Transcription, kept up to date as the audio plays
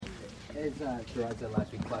As Gerard said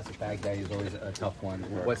last week, Classic Bag Day is always a tough one.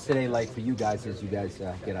 What's today like for you guys as you guys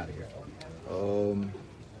get out of here?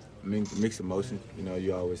 I mean, mixed emotions. You know,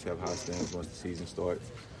 you always have high standards once the season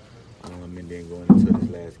starts. And then going into this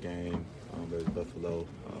last game versus Buffalo,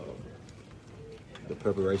 the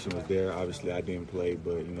preparation was there. Obviously, I didn't play,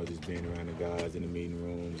 but, you know, just being around the guys in the meeting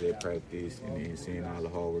rooms at practice and then seeing all the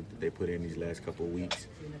hard work that they put in these last couple of weeks,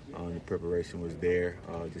 the preparation was there.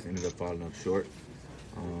 Just ended up falling up short.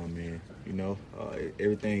 And, you know,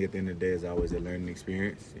 everything at the end of the day is always a learning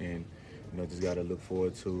experience. And, you know, just got to look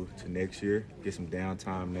forward to next year, get some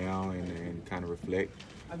downtime now and kind of reflect,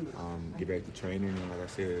 get back to training. And like I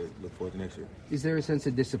said, look forward to next year. Is there a sense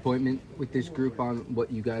of disappointment with this group on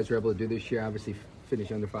what you guys were able to do this year? Obviously,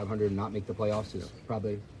 finish under 500 and not make the playoffs is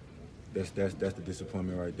probably... That's the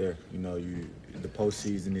disappointment right there. You know, the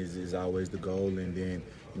postseason is always the goal, and then,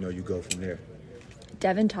 you know, you go from there.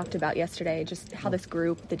 Devin talked about yesterday just how this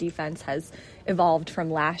group, the defense, has evolved from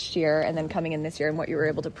last year and then coming in this year and what you were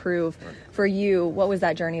able to prove. Right. For you, what was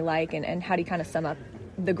that journey like, and how do you kind of sum up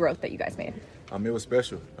the growth that you guys made? It was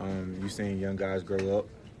special. You seen young guys grow up.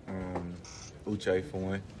 Uche, for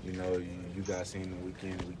one, you know, you guys seen him week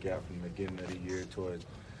in, week out from the beginning of the year towards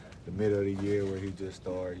the middle of the year where he just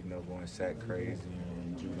started, you know, going sack crazy,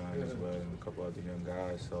 and Judon as well, and a couple other young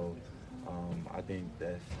guys. So I think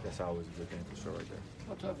that's always a good thing for sure right there.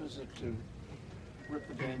 How tough is it to rip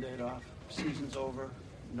the Band-Aid off? Season's over,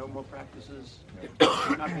 no more practices.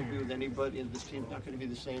 You're not going to be with anybody, and this team's not going to be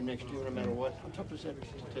the same next year no matter what. How tough is that to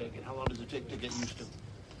take, and how long does it take to get used to?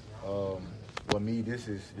 Well, me, this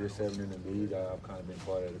is year 7 in the league. I've kind of been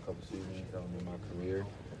part of it a couple seasons in my career.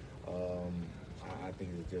 I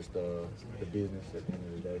think it's just the business at the end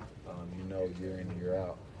of the day. You know, year in and year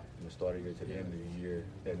out, from the start of the year to the end of the year,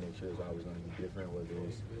 that next year is always going to be different, whether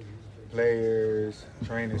it's players,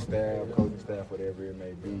 training staff, coaching staff, whatever it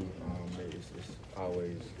may be. It's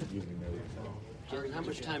always usually never. Jerry, how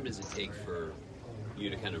much time does it take for you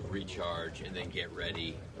to kind of recharge and then get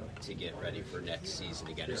ready for next season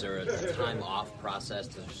again? Is there a time off process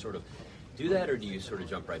to sort of do that, or do you sort of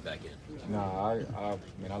jump right back in? No, I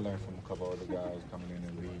learned from a couple other guys coming in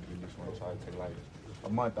the league. You just want to try to take like a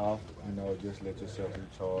month off, you know, just let yourself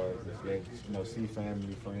recharge, just let, you know, see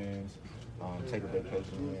family, friends, take a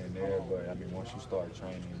vacation here and there. But I mean, once you start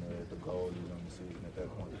training, the goal is on the season at that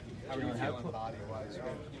point. How are you feeling body-wise?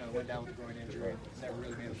 You know, went down with a groin injury. It's never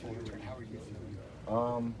really been a full return. How are you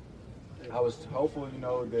feeling? I was hopeful, you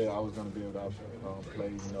know, that I was going to be able to play,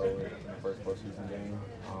 you know, in the first postseason game.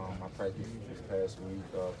 I practiced this past week,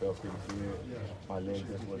 felt pretty good. My leg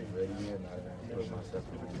just wasn't ready yet, and I didn't put myself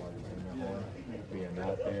in my routine on being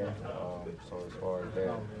out there. So as far as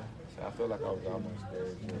that, I feel like I was almost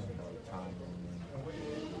there, just, you know, time.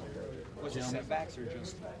 Was it setbacks or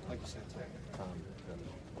just, like you said, Time.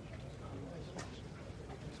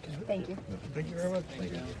 Thank you. Thank you very much.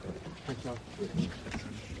 Thank you.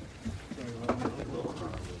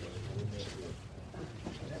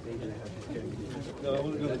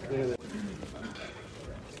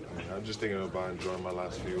 I'm just thinking about enjoying my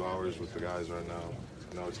last few hours with the guys right now.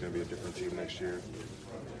 I know it's going to be a different team next year.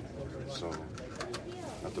 So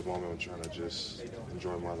at the moment, I'm trying to just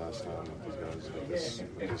enjoy my last time with these guys, with this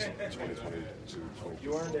 2022,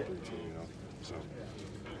 2023 team, you know. So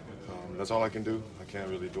that's all I can do. I can't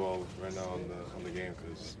really dwell right now on the game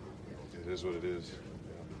because it is what it is.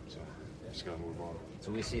 So just got to move on.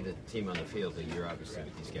 So we see the team on the field, but you're obviously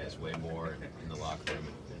with these guys way more in the locker room.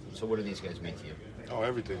 So what do these guys mean to you? Oh,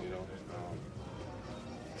 everything, you know.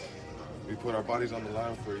 We put our bodies on the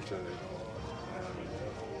line for each other.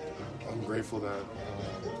 I'm grateful that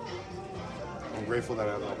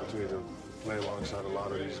I have the opportunity to play alongside a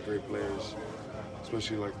lot of these great players,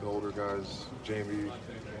 especially like the older guys, Jamie,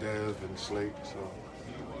 Dev, and Slate. So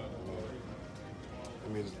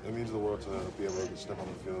it means the world to be able to step on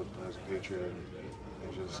the field as a Patriot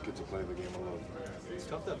and just get to play the game I love. It's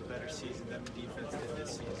tough to have a better season than the defense did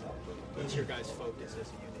this season. What's your guys' focus as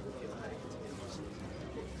a unit?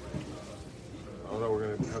 I don't know, we're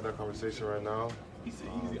going to have that conversation right now.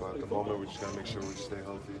 But at the moment, we just got to make sure we stay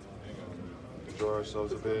healthy, enjoy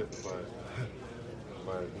ourselves a bit, but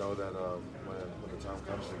know that when the time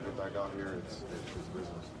comes to get back out here, it's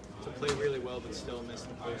business. To play really well but still miss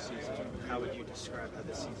the postseason, how would you describe how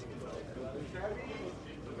this season felt?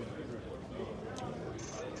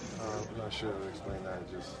 I'm not sure to explain that.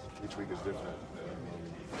 Just each week is different.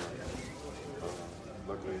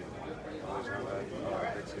 Luckily, I always have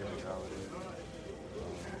that next game mentality.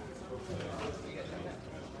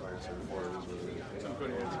 Like I said before, it is what it is. Some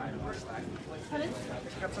good airtime.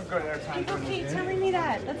 Got some good airtime. People keep telling me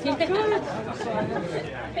that. That's not good.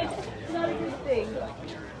 It's not a good thing.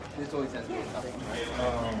 This always has to be a tough one.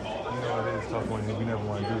 It is a tough one. We never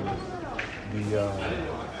want to do the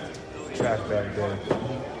trash bag day.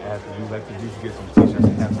 We like to usually get some t-shirts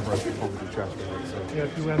and hats first before we do trash bag. So yeah,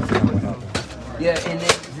 if you have something. Yeah, and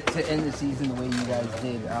then to end the season the way you guys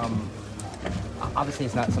did, obviously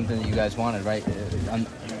it's not something that you guys wanted, right?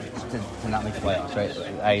 To not make the playoffs, right?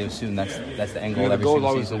 I assume that's the end goal. The every goal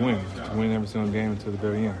is single always season. to win every single game until the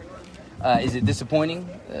very end. Is it disappointing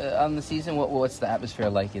on the season? What's the atmosphere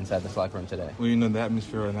like inside the locker room today? Well, the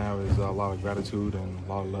atmosphere right now is a lot of gratitude and a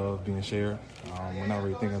lot of love being shared. We're not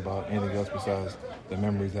really thinking about anything else besides the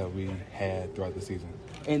memories that we had throughout the season.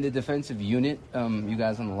 And the defensive unit, you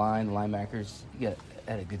guys on the line, the linebackers,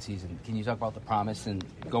 had a good season. Can you talk about the promise and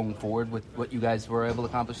going forward with what you guys were able to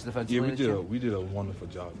accomplish defensively? Yeah, we did a wonderful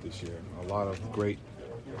job this year. A lot of great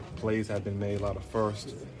plays have been made, a lot of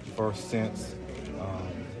first cents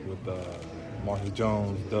with Marshall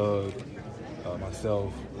Jones, Doug,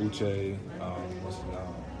 myself, Uche,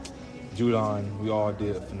 Judon. We all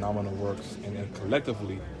did phenomenal works, and then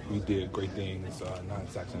collectively we did great things. 9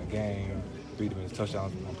 sacks in a game, 3 defensive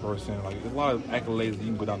touchdowns from one person. Like, there's a lot of accolades. You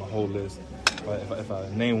can go down the whole list. But if I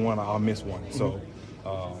name one, I'll miss one. So,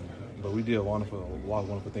 but we did a lot of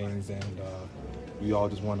wonderful things, and we all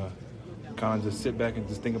just want to kind of just sit back and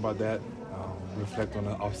just think about that, reflect on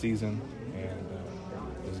the off season, and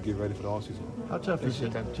just get ready for the off season. How tough is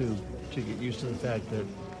it to get used to the fact that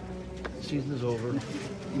the season is over?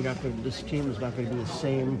 This team is not going to be the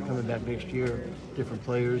same coming back next year. Different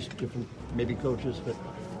players, different maybe coaches, but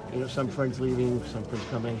some friends leaving, some friends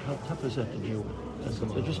coming. How tough is that to deal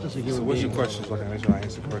with? Just as a human So what's being. your question? So I can make sure I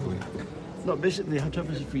answer correctly. No, basically, how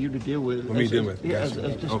tough is it for you to deal with? For me to deal with? Yeah, Gotcha.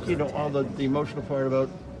 as just Okay. all the emotional part about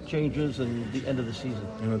changes and the end of the season.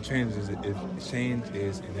 Change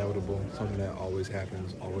is inevitable. Something that always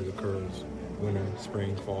happens, always occurs. Winter,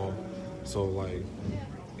 spring, fall. So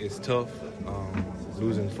it's tough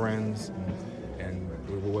losing friends and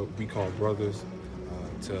what we call brothers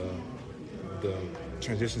to the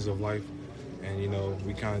transitions of life. And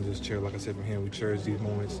we kind of just cherish, like I said, from here, we cherish these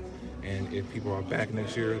moments. And if people are back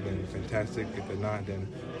next year, then fantastic. If they're not, then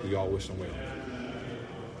we all wish them well.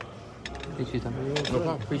 Thanks for your time. No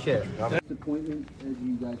problem. Appreciate it. Disappointment as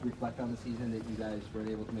you guys reflect on the season that you guys weren't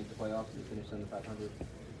able to make the playoffs and finish under 500.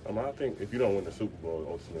 I think if you don't win the Super Bowl,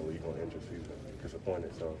 ultimately you're going to end your season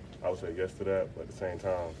disappointed. So I would say yes to that, but at the same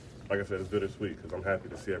time, like I said, it's bittersweet because I'm happy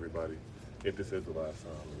to see everybody. If this is the last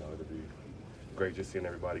time, it'll be great just seeing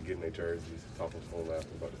everybody getting their jerseys, talking to them,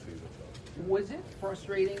 laughing about the season. So. Was it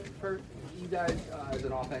frustrating for you guys as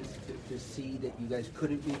an offense to see that you guys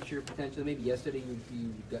couldn't reach your potential? Maybe yesterday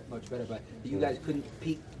you got much better, but that you guys couldn't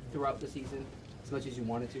peak throughout the season as much as you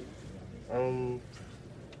wanted to?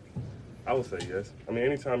 I would say yes.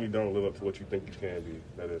 Anytime you don't live up to what you think you can be,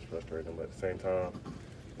 that is frustrating. But at the same time,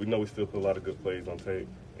 we know we still put a lot of good plays on tape,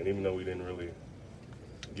 and even though we didn't really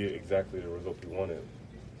get exactly the result we wanted,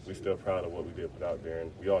 we're still proud of what we did put out there,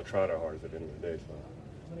 and we all tried our hardest at the end of the day, so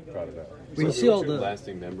proud of that. When you see all the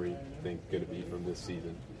lasting memory, I think, going to be from this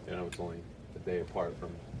season? It's only a day apart from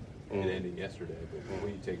it ending yesterday, but what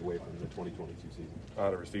do you take away from the 2022 season?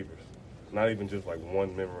 The receivers. Not even just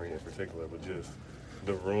one memory in particular, but just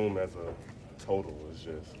the room as a total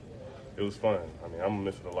it was fun. I'm going to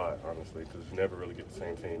miss it a lot, honestly, because you never really get the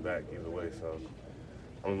same team back either way, so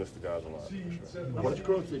I'm going to miss the guys a lot, for sure. How much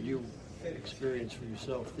growth did you experience for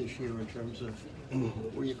yourself this year in terms of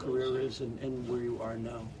where your career is and where you are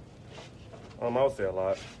now? I would say a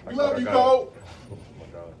lot. Love you, Cole. Oh my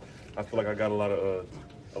God! I feel like I got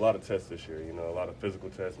a lot of tests this year. A lot of physical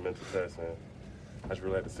tests, mental tests, and I just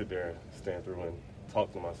really had to sit there and stand through and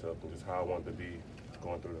talk to myself and just how I wanted to be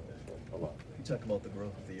going through them. So, a lot. You talk about the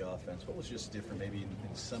growth of the offense. What was just different, maybe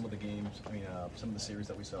in some of the games? Some of the series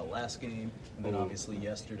that we saw last game, and then obviously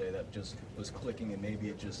yesterday that just was clicking, and maybe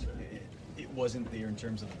it wasn't there in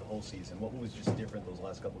terms of the whole season. What was just different those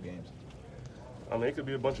last couple games? It could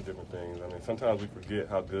be a bunch of different things. Sometimes we forget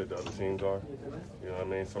how good the other teams are.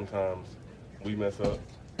 Sometimes we mess up.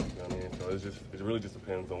 So it really just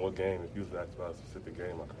depends on what game. If you was asked about a specific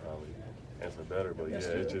game, I could probably answer better. But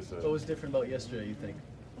yesterday, it's just. What was different about yesterday, you think?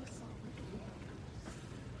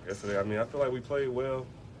 Yesterday, I feel like we played well,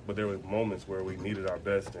 but there were moments where we needed our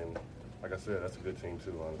best, and like I said, that's a good team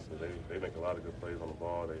too, honestly. They make a lot of good plays on the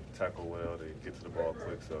ball, they tackle well, they get to the ball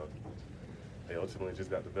quick, so they ultimately just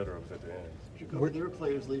got the better of us at the end. There are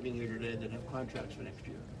players leaving here today that have contracts for next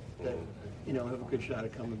year that have a good shot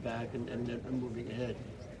at coming back and moving ahead.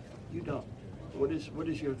 You don't. What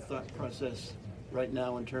is your thought process right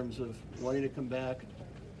now in terms of wanting to come back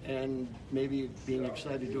and maybe being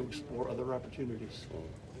excited to explore other opportunities?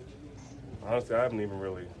 Honestly, I haven't even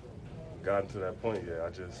really gotten to that point yet.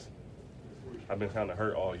 I've been kind of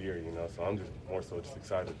hurt all year, you know, so I'm just more so just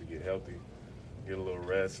excited to get healthy, get a little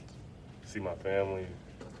rest, see my family.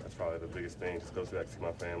 That's probably the biggest thing, just go back to see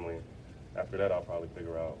my family. After that, I'll probably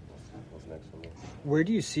figure out what's next for me. Where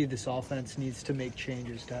do you see this offense needs to make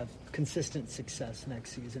changes to have consistent success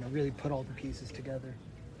next season and really put all the pieces together?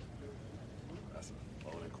 That's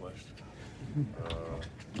a loaded question.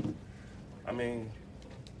 I mean,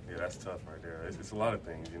 yeah, that's tough right there. It's a lot of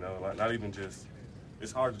things, you know, not even just,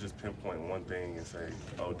 it's hard to just pinpoint one thing and say,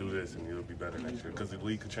 oh, do this and it'll be better next year, because the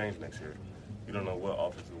league could change next year. You don't know what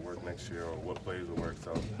offense will work next year or what plays will work,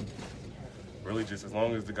 so really just as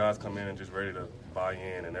long as the guys come in and just ready to buy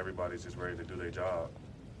in and everybody's just ready to do their job,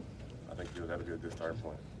 I think that'll be a good starting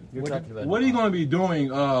point. What are you going to be doing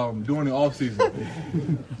during the off season?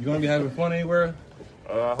 You going to be having fun anywhere?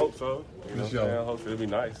 I hope so. You know what I'm saying? I hope it'll be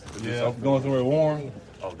nice. Going somewhere warm?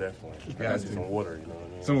 Oh, definitely. Got to see some water, you know what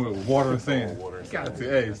I mean? Somewhere with water and sand. Got to.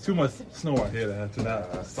 Hey, it's too much snow out here to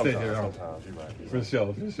not sit here. Sometimes you're right. For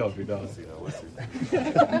sure, be done. We'll see.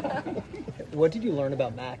 What did you learn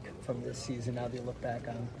about Mac from this season now that you look back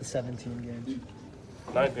on the 17 games?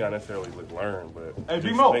 Not anything I necessarily learned, but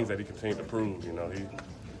just things that he continued to prove. You know, he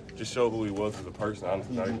just showed who he was as a person.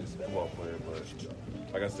 Honestly, not even just a football player.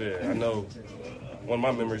 But like I said, I know one of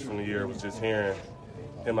my memories from the year was just hearing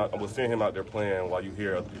him out. I was seeing him out there playing while you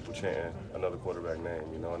hear other people chanting another quarterback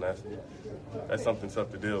name. You know, and that's something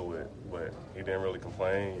tough to deal with. But he didn't really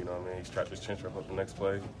complain. You know what I mean? He strapped his chin strap up the next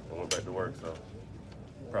play and went back to work. So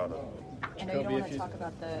proud of him. I know you don't want to talk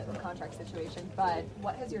about the contract situation, but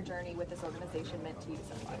what has your journey with this organization meant to you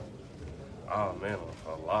so far? Oh man,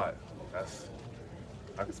 a lot.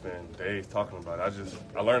 I could spend days talking about it.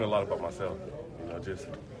 I learned a lot about myself. You know, just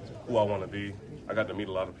who I want to be. I got to meet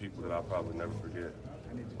a lot of people that I'll probably never forget.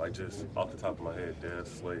 Like just off the top of my head, Dad,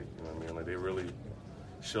 Slate. You know what I mean? Like they really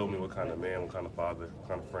showed me what kind of man, what kind of father, what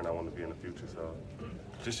kind of friend I want to be in the future. So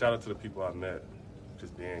just shout out to the people I've met.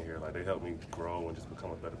 Just being here, like they helped me grow and just become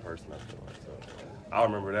a better person. I feel like so. I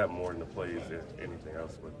remember that more than the plays than anything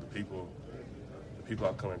else. But the people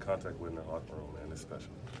I've come in contact with in the locker room, man, it's special.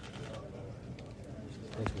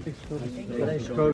 Thanks, Coach.